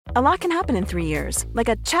A lot can happen in 3 years, like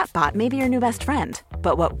a chatbot may be your new best friend.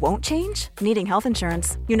 But what won't change? Needing health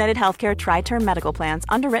insurance. United Healthcare Tri-Term Medical Plans,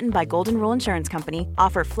 underwritten by Golden Rule Insurance Company,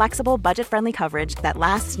 offer flexible, budget-friendly coverage that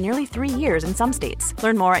lasts nearly 3 years in some states.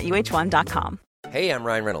 Learn more at uh1.com. Hey, I'm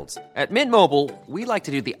Ryan Reynolds. At Mint Mobile, we like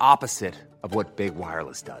to do the opposite of what Big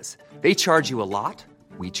Wireless does. They charge you a lot,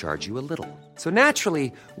 we charge you a little. So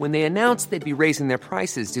naturally, when they announced they'd be raising their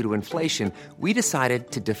prices due to inflation, we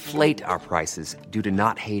decided to deflate our prices due to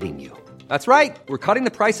not hating you. That's right. We're cutting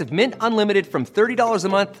the price of Mint Unlimited from $30 a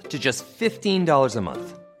month to just $15 a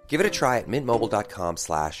month. Give it a try at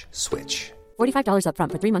mintmobile.com/switch. $45 up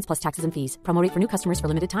front for 3 months plus taxes and fees. Promo rate for new customers for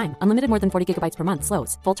limited time. Unlimited more than 40 gigabytes per month.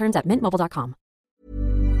 Slows full terms at mintmobile.com.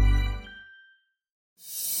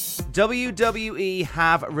 WWE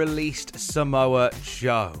have released Samoa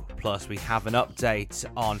Joe. Plus, we have an update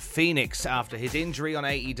on Phoenix after his injury on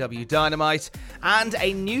AEW Dynamite. And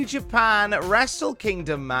a New Japan Wrestle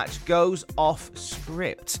Kingdom match goes off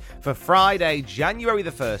script for Friday, January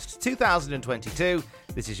the 1st, 2022.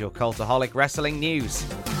 This is your Cultaholic Wrestling News.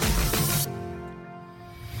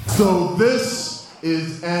 So this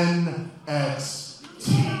is NXT.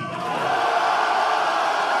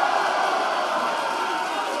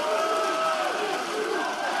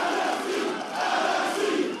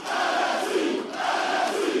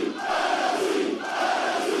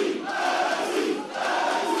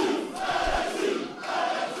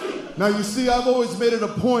 Now, you see, I've always made it a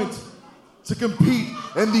point to compete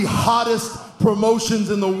in the hottest promotions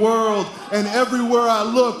in the world. And everywhere I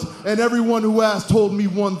looked, and everyone who asked told me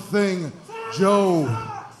one thing: Joe,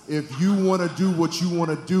 if you want to do what you want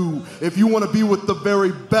to do, if you want to be with the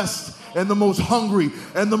very best and the most hungry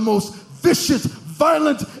and the most vicious,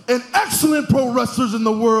 violent, and excellent pro wrestlers in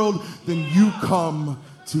the world, then you come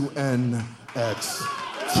to NXT.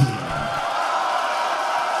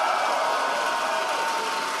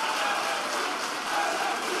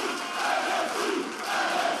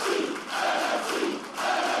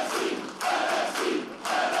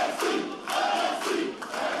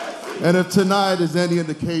 And if tonight is any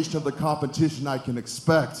indication of the competition I can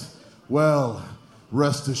expect, well,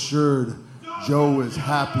 rest assured, Joe is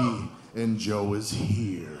happy and Joe is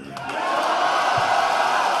here.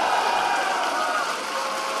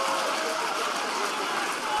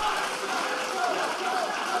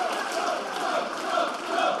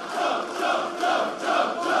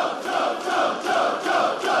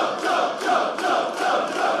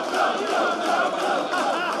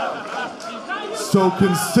 So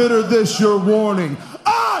consider this your warning.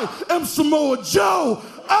 I am Samoa Joe.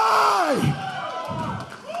 I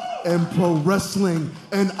am pro wrestling,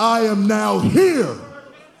 and I am now here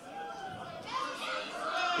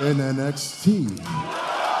in NXT.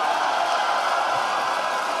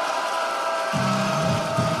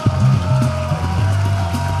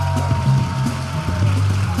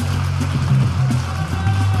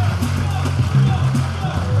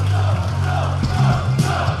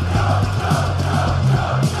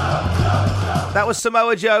 That was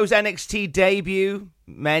Samoa Joe's NXT debut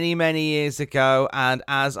many, many years ago, and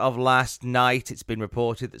as of last night, it's been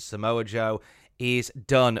reported that Samoa Joe is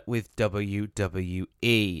done with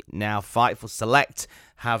WWE. Now, Fightful Select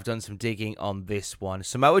have done some digging on this one.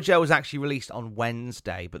 Samoa Joe was actually released on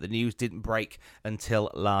Wednesday, but the news didn't break until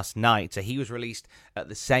last night. So he was released at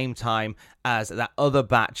the same time as that other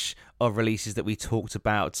batch of releases that we talked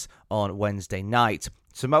about on Wednesday night.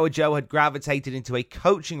 Samoa Joe had gravitated into a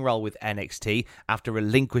coaching role with NXT after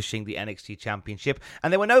relinquishing the NXT Championship,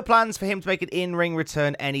 and there were no plans for him to make an in-ring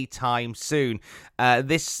return anytime soon.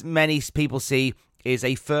 This, many people see, is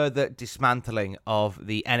a further dismantling of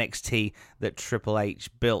the NXT that Triple H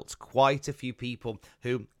built. Quite a few people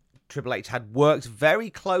who Triple H had worked very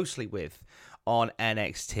closely with on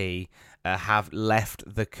NXT have left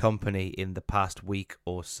the company in the past week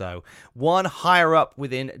or so. One higher up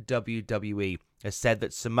within WWE has said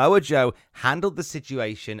that Samoa Joe handled the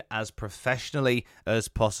situation as professionally as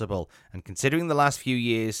possible, and considering the last few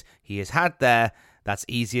years he has had there, that's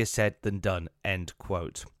easier said than done, end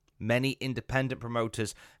quote. Many independent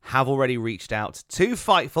promoters have already reached out to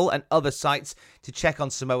Fightful and other sites to check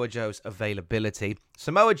on Samoa Joe's availability.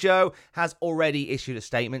 Samoa Joe has already issued a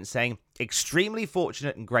statement saying, "Extremely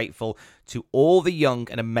fortunate and grateful to all the young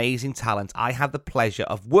and amazing talent I had the pleasure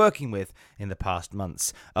of working with in the past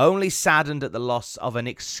months. Only saddened at the loss of an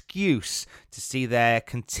excuse to see their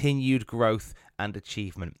continued growth and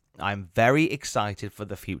achievement. I'm very excited for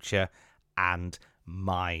the future and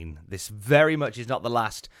mine." This very much is not the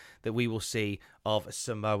last that we will see of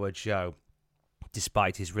Samoa Joe.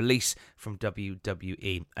 despite his release from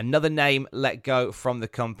WWE. Another name let go from the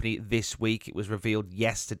company this week, it was revealed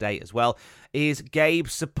yesterday as well, is Gabe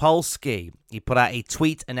Sapolsky. He put out a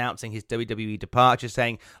tweet announcing his WWE departure,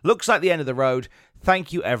 saying, "Looks like the end of the road.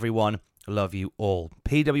 Thank you, everyone. Love you all."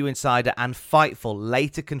 PW Insider and Fightful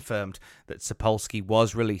later confirmed that Sapolsky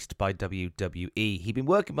was released by WWE. He'd been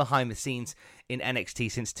working behind the scenes in NXT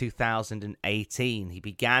since 2018. He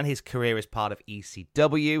began his career as part of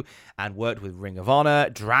ECW and worked with Ring of Honor,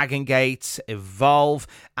 Dragon Gate, Evolve,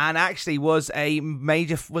 and actually was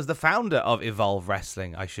the founder of Evolve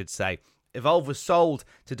Wrestling, I should say. Evolve was sold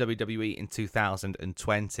to WWE in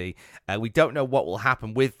 2020. We don't know what will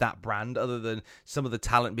happen with that brand other than some of the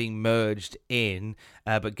talent being merged in.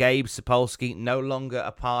 But Gabe Sapolsky no longer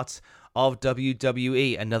a part of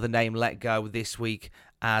WWE. Another name let go this week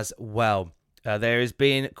as well. There has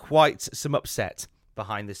been quite some upset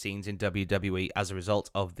behind the scenes in WWE as a result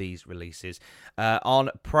of these releases. On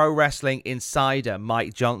Pro Wrestling Insider,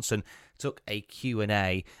 Mike Johnson took a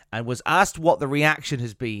Q&A and was asked what the reaction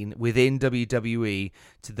has been within WWE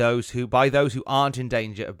to those who aren't in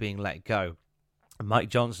danger of being let go. And Mike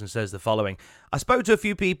Johnson says the following: "I spoke to a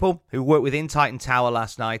few people who work within Titan Tower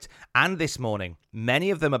last night and this morning.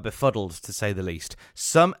 Many of them are befuddled, to say the least.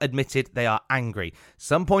 Some admitted they are angry.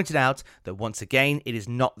 Some pointed out that once again it is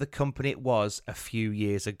not the company it was a few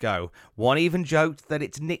years ago. One even joked that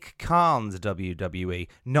it's Nick Khan's WWE,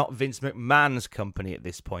 not Vince McMahon's company at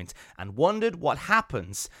this point, and wondered what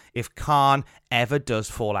happens if Khan ever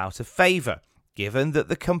does fall out of favour, given that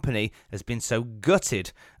the company has been so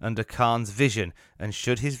gutted under Khan's vision, and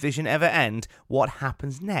should his vision ever end, what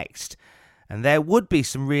happens next? And there would be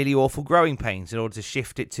some really awful growing pains in order to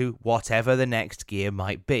shift it to whatever the next gear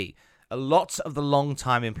might be. A lot of the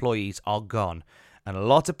long-time employees are gone, and a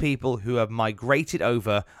lot of people who have migrated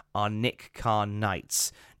over are Nick Khan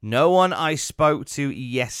Knights. No one I spoke to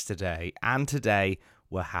yesterday and today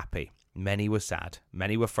were happy. Many were sad,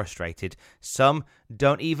 many were frustrated, some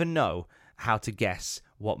don't even know how to guess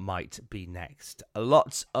what might be next. A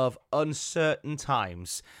lot of uncertain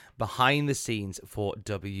times behind the scenes for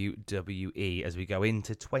WWE as we go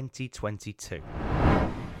into 2022.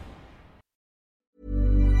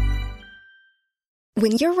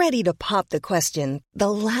 When you're ready to pop the question, the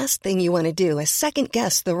last thing you want to do is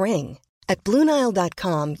second-guess the ring. At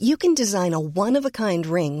BlueNile.com, you can design a one-of-a-kind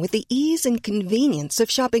ring with the ease and convenience of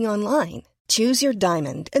shopping online. Choose your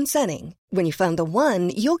diamond and setting. When you find the one,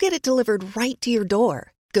 you'll get it delivered right to your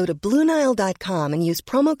door. Go to BlueNile.com and use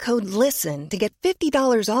promo code LISTEN to get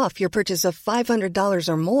 $50 off your purchase of $500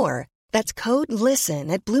 or more. That's code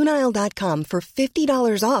LISTEN at BlueNile.com for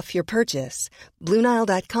 $50 off your purchase.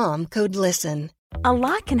 BlueNile.com, code LISTEN. A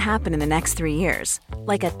lot can happen in the next 3 years.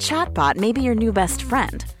 Like a chatbot may be your new best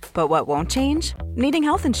friend. But what won't change? Needing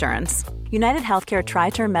health insurance. United Healthcare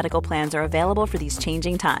Tri-Term Medical Plans are available for these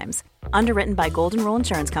changing times. Underwritten by Golden Rule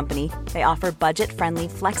Insurance Company, they offer budget-friendly,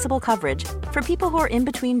 flexible coverage for people who are in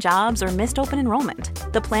between jobs or missed open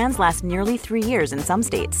enrollment. The plans last nearly 3 years in some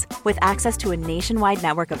states, with access to a nationwide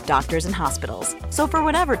network of doctors and hospitals. So for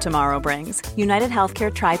whatever tomorrow brings, United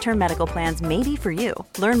Healthcare Tri-Term Medical Plans may be for you.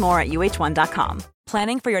 Learn more at uh1.com.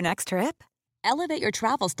 Planning for your next trip? Elevate your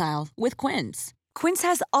travel style with Quince. Quince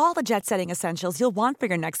has all the jet-setting essentials you'll want for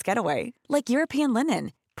your next getaway, like European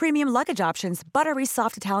linen, premium luggage options, buttery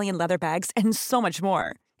soft Italian leather bags, and so much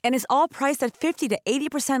more. And is all priced at 50 to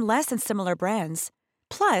 80% less than similar brands.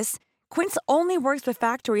 Plus, Quince only works with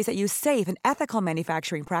factories that use safe and ethical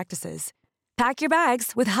manufacturing practices. Pack your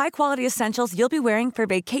bags with high-quality essentials you'll be wearing for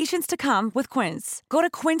vacations to come with Quince. Go to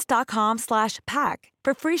quince.com/pack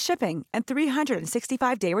for free shipping and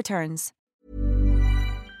 365-day returns.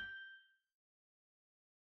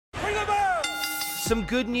 Some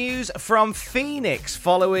good news from Phoenix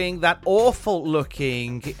following that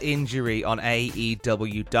awful-looking injury on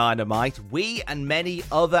AEW Dynamite. We and many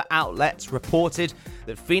other outlets reported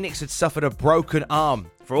that Phoenix had suffered a broken arm.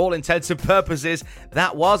 For all intents and purposes,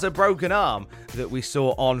 that was a broken arm that we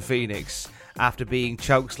saw on Phoenix after being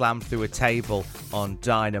chokeslammed through a table on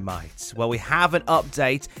Dynamite. Well, we have an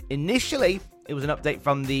update. Initially, it was an update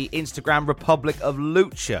from the Instagram Republic of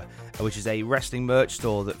Lucha, which is a wrestling merch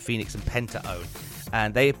store that Phoenix and Penta own.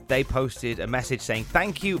 And they posted a message saying,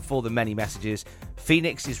 "Thank you for the many messages.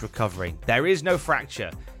 Phoenix is recovering. There is no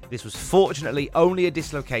fracture. This was fortunately only a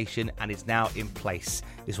dislocation and is now in place.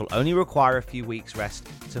 This will only require a few weeks rest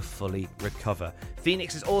to fully recover."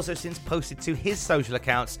 Phoenix has also since posted to his social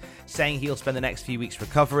accounts saying he'll spend the next few weeks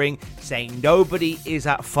recovering, saying nobody is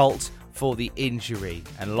at fault for the injury,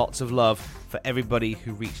 and lots of love for everybody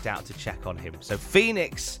who reached out to check on him. So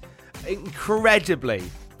Phoenix, incredibly,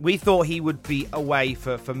 We thought he would be away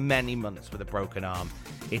for many months with a broken arm.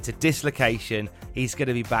 It's a dislocation. He's going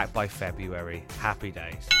to be back by February. Happy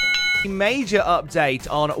days. A major update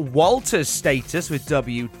on Walter's status with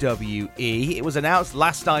WWE. It was announced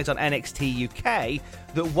last night on NXT UK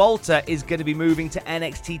that Walter is going to be moving to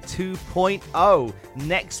NXT 2.0.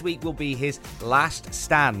 Next week will be his last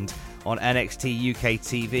stand on NXT UK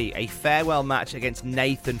TV. A farewell match against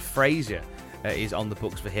Nathan Frazier is on the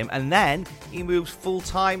books for him, and then he moves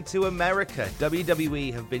full-time to America.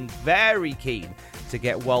 WWE have been very keen to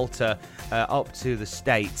get Walter up to the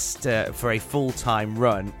States for a full-time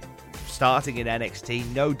run, starting in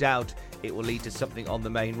NXT. No doubt it will lead to something on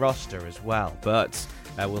the main roster as well, but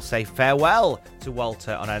we'll say farewell to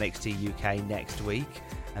Walter on NXT UK next week,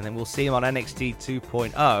 and then we'll see him on NXT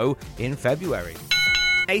 2.0 in February.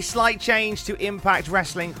 A slight change to Impact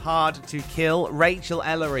Wrestling Hard to Kill. Rachel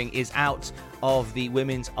Ellering is out of the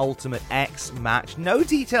Women's Ultimate X match. No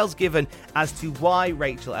details given as to why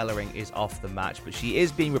Rachel Ellering is off the match, but she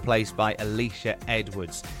is being replaced by Alicia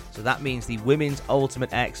Edwards. So that means the Women's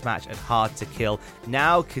Ultimate X match at Hard to Kill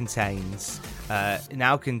now contains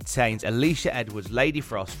Alicia Edwards, Lady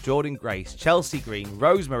Frost, Jordynne Grace, Chelsea Green,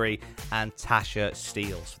 Rosemary, and Tasha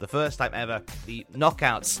Steelz. For the first time ever, the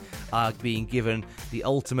Knockouts are being given the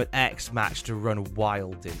Ultimate X match to run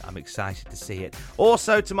wild in. I'm excited to see it.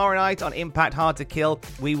 Also, tomorrow night on Impact Hard to Kill,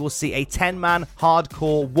 we will see a 10-man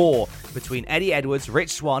hardcore war between Eddie Edwards,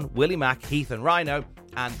 Rich Swann, Willie Mack, Heath and Rhino,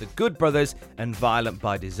 and the Good Brothers and Violent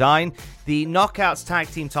by Design. The Knockouts tag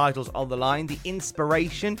team titles on the line. The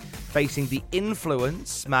Inspiration facing the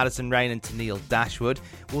Influence, Madison Rayne and Tennille Dashwood.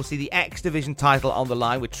 We'll see the X Division title on the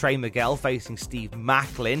line with Trey Miguel facing Steve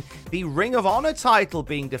Macklin. The Ring of Honor title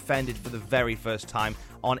being defended for the very first time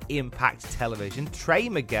on Impact Television.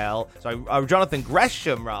 Jonathan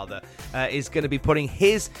Gresham, is going to be putting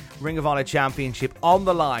his Ring of Honor Championship on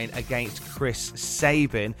the line against Chris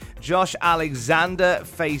Sabin. Josh Alexander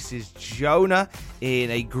faces Jonah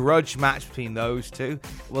in a grudge match between those two.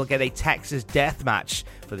 We'll get a Texas Death Match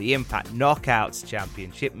for the Impact Knockouts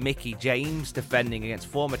Championship. Mickie James defending against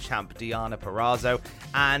former champ Deonna Purrazzo.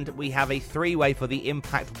 And we have a three-way for the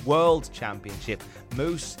Impact World Championship.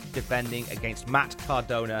 Moose defending against Matt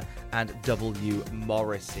Cardona and W.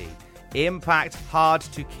 Morrissey. Impact Hard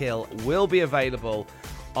to Kill will be available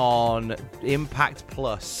on Impact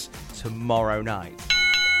Plus tomorrow night.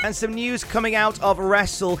 And some news coming out of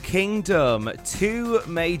Wrestle Kingdom. Two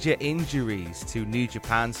major injuries to New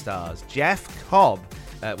Japan stars. Jeff Cobb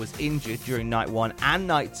was injured during Night 1 and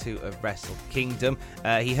Night 2 of Wrestle Kingdom.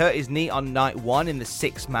 He hurt his knee on Night 1 in the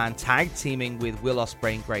six-man tag, teaming with Will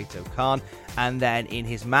Ospreay and Great-O-Khan. And then in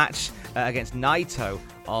his match against Naito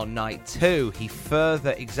on Night 2, he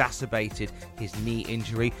further exacerbated his knee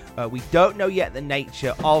injury. We don't know yet the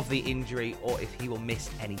nature of the injury or if he will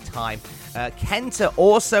miss any time. Kenta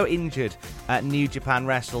also injured at New Japan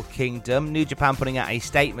Wrestle Kingdom. New Japan putting out a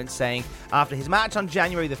statement saying, after his match on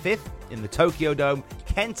January the 5th in the Tokyo Dome,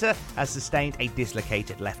 Kenta has sustained a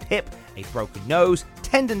dislocated left hip, a broken nose,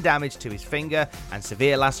 tendon damage to his finger, and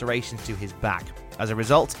severe lacerations to his back. As a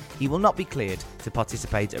result, he will not be cleared to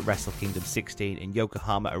participate at Wrestle Kingdom 16 in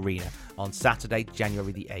Yokohama Arena on Saturday,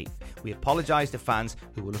 January the 8th. We apologise to fans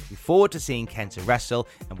who were looking forward to seeing Kenta wrestle,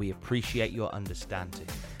 and we appreciate your understanding.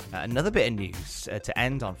 Another bit of news to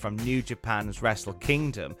end on from New Japan's Wrestle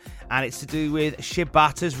Kingdom, and it's to do with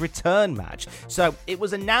Shibata's return match. So it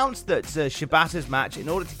was announced that Shibata's match, in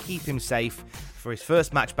order to keep him safe for his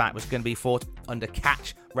first match back, was going to be fought under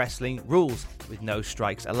catch wrestling rules with no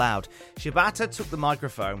strikes allowed. Shibata took the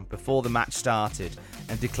microphone before the match started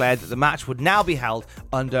and declared that the match would now be held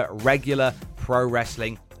under regular pro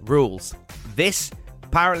wrestling rules. This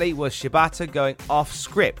apparently was Shibata going off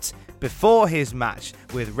script before his match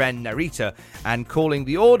with Ren Narita and calling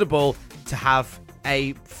the audible to have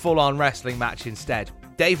a full-on wrestling match instead.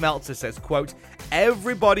 Dave Meltzer says, quote,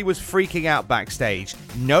 "Everybody was freaking out backstage.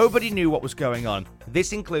 Nobody knew what was going on.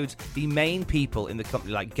 This includes the main people in the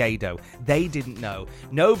company like Gedo. They didn't know.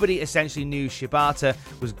 Nobody essentially knew Shibata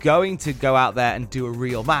was going to go out there and do a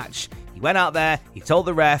real match. He went out there, he told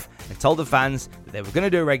the ref and told the fans that they were going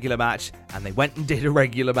to do a regular match, and they went and did a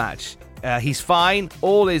regular match. He's fine.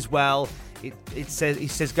 All is well." He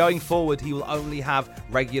says going forward he will only have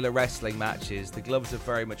regular wrestling matches. The gloves are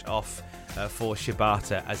very much off for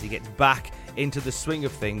Shibata as he gets back into the swing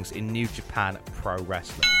of things in New Japan Pro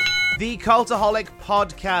Wrestling. The Cultaholic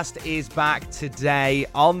podcast is back today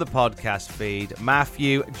on the podcast feed.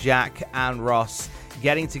 Matthew, Jack, and Ross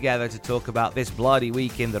getting together to talk about this bloody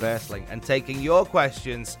week in the wrestling and taking your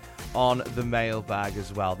questions on the mailbag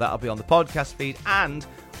as well. That'll be on the podcast feed and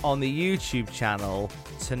on the YouTube channel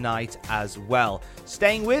tonight as well.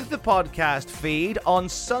 Staying with the podcast feed, on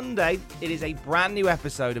Sunday, it is a brand new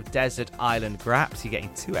episode of Desert Island Graps. You're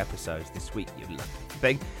getting 2 episodes this week, you lucky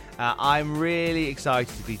thing. I'm really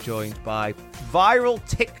excited to be joined by viral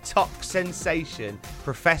TikTok sensation,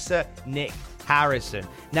 Professor Nick Harrison.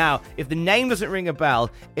 Now, if the name doesn't ring a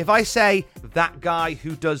bell, if I say that guy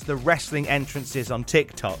who does the wrestling entrances on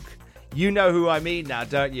TikTok, you know who I mean now,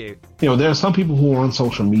 don't you? You know, there are some people who are on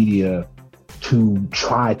social media to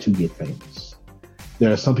try to get famous.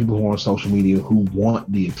 There are some people who are on social media who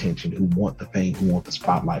want the attention, who want the fame, who want the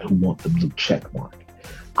spotlight, who want the blue check mark.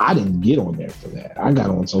 I didn't get on there for that. I got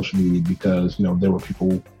on social media because, you know, there were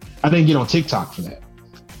people. I didn't get on TikTok for that.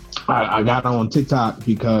 I got on TikTok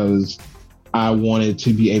because I wanted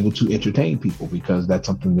to be able to entertain people, because that's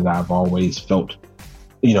something that I've always felt,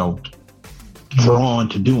 you know, drawn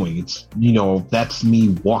to doing. It's, you know, that's me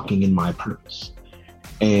walking in my purpose.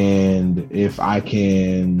 And if I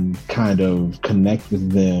can kind of connect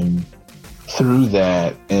with them through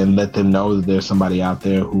that and let them know that there's somebody out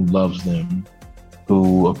there who loves them,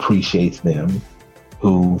 who appreciates them,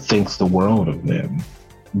 who thinks the world of them,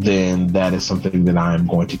 then that is something that I'm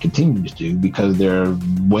going to continue to do, because there are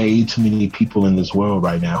way too many people in this world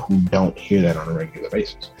right now who don't hear that on a regular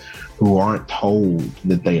basis, who aren't told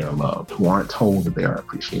that they are loved, who aren't told that they are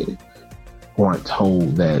appreciated, who aren't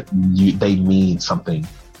told that they mean something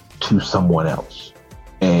to someone else.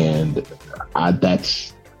 And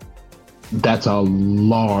that's a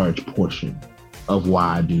large portion of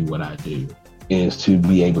why I do what I do, is to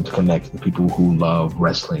be able to connect with people who love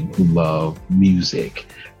wrestling, who love music,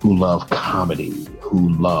 who love comedy,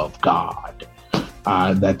 who love God.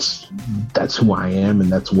 That's who I am, and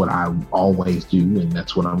that's what I always do, and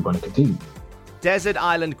that's what I'm going to continue. Desert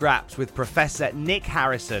Island Graps with Professor Nick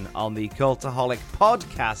Harrison on the Cultaholic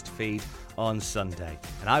podcast feed on Sunday.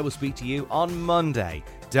 And I will speak to you on Monday.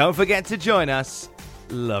 Don't forget to join us.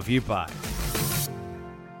 Love you, bye.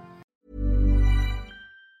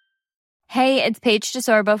 Hey, it's Paige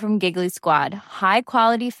DeSorbo from Giggly Squad. High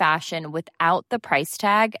quality fashion without the price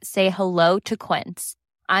tag. Say hello to Quince.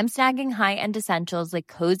 I'm snagging high-end essentials like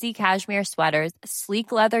cozy cashmere sweaters,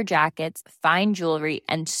 sleek leather jackets, fine jewelry,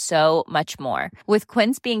 and so much more. With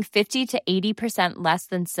Quince being 50 to 80% less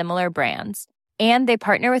than similar brands. And they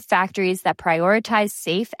partner with factories that prioritize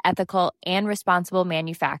safe, ethical, and responsible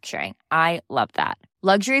manufacturing. I love that.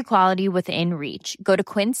 Luxury quality within reach. Go to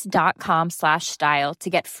quince.com/style to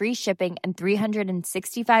get free shipping and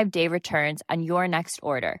 365-day returns on your next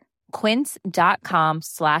order.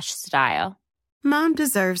 Quince.com/style. Mom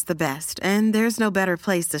deserves the best, and there's no better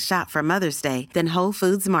place to shop for Mother's Day than Whole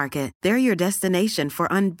Foods Market. They're your destination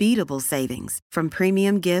for unbeatable savings, from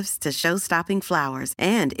premium gifts to show-stopping flowers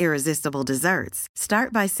and irresistible desserts.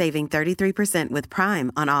 Start by saving 33% with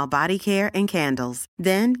Prime on all body care and candles.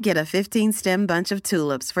 Then get a 15-stem bunch of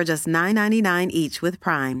tulips for just $9.99 each with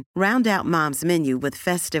Prime. Round out Mom's menu with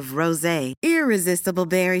festive rosé, irresistible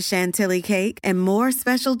berry chantilly cake, and more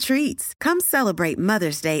special treats. Come celebrate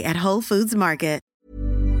Mother's Day at Whole Foods Market.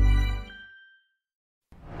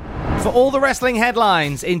 For all the wrestling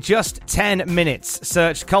headlines in just 10 minutes,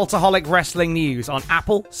 search Cultaholic Wrestling News on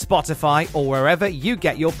Apple, Spotify, or wherever you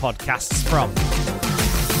get your podcasts from.